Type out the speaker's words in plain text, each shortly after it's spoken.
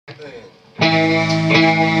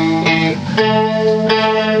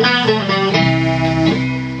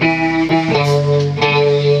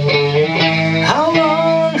How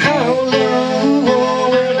long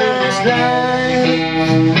will this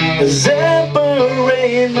life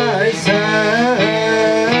separate my side?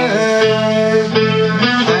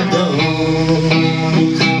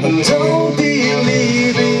 I don't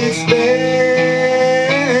believe it's there.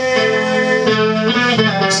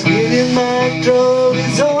 Skin in my throat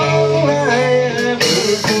is all I have.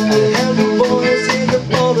 I have the voice in the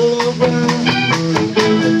bottle of rum.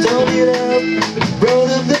 I told it up, brought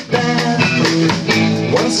up the bad.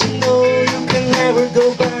 Once you know you can never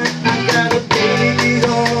go back, I gotta take it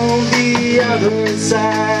on the other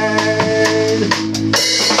side.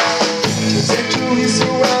 Centuries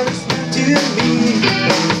around is new to me,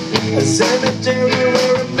 a cemetery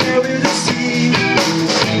where I'm buried to see.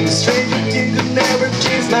 A stranger thing could never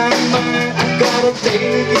change my mind. I gotta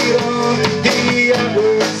take it on the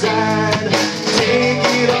other side. Take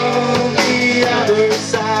it on the other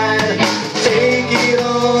side. Take it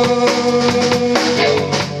on.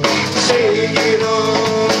 Take it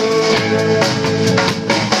on.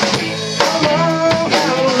 How long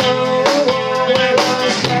will I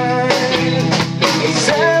stand?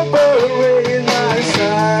 Separate my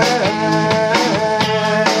side.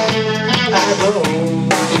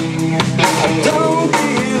 I don't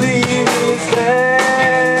believe it's there.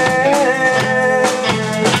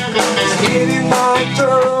 Skin in my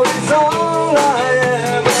throat is all I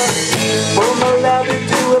ever. Pour my love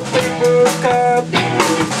into a paper cup.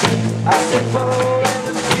 I said fall and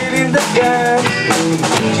the kid in the gap.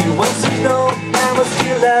 She wants to know am I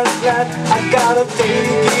still as glad. I gotta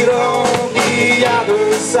take it on the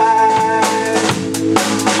other side.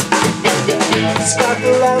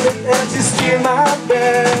 Sparkle out and she's still my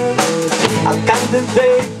bed. I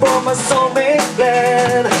candidate for my soulmate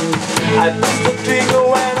plan. I push the trigger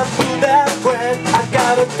when I pull that thread. I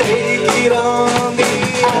gotta take it on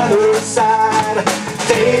the other side.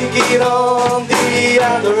 Take it on the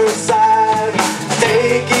other side.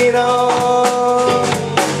 Take it on.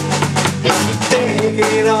 Take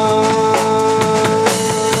it on.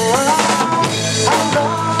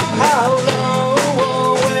 How long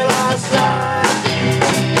will I slide?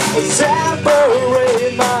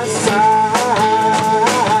 Separate my side.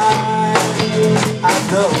 I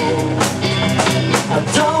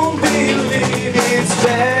don't believe it's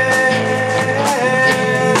fair.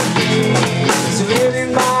 Sweet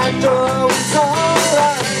in my throat is all I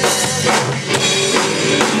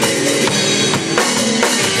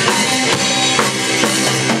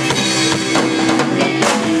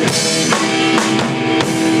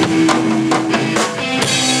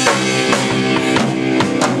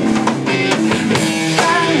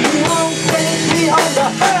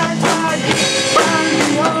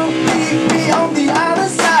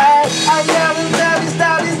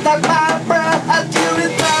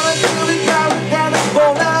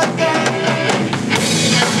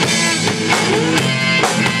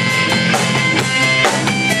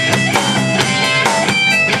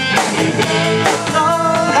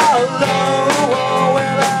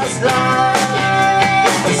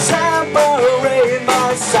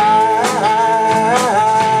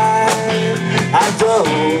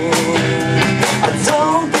I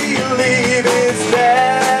don't believe it's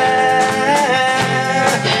there.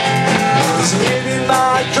 Sweet in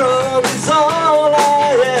my throat is all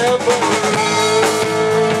I ever.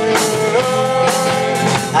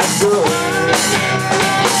 I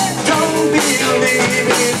don't believe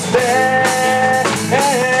it's there.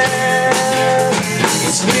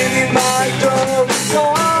 Sweet in my throat is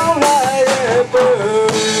all I ever.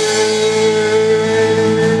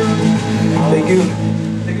 Thank you.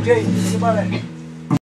 Thank you, Jay. Think about it.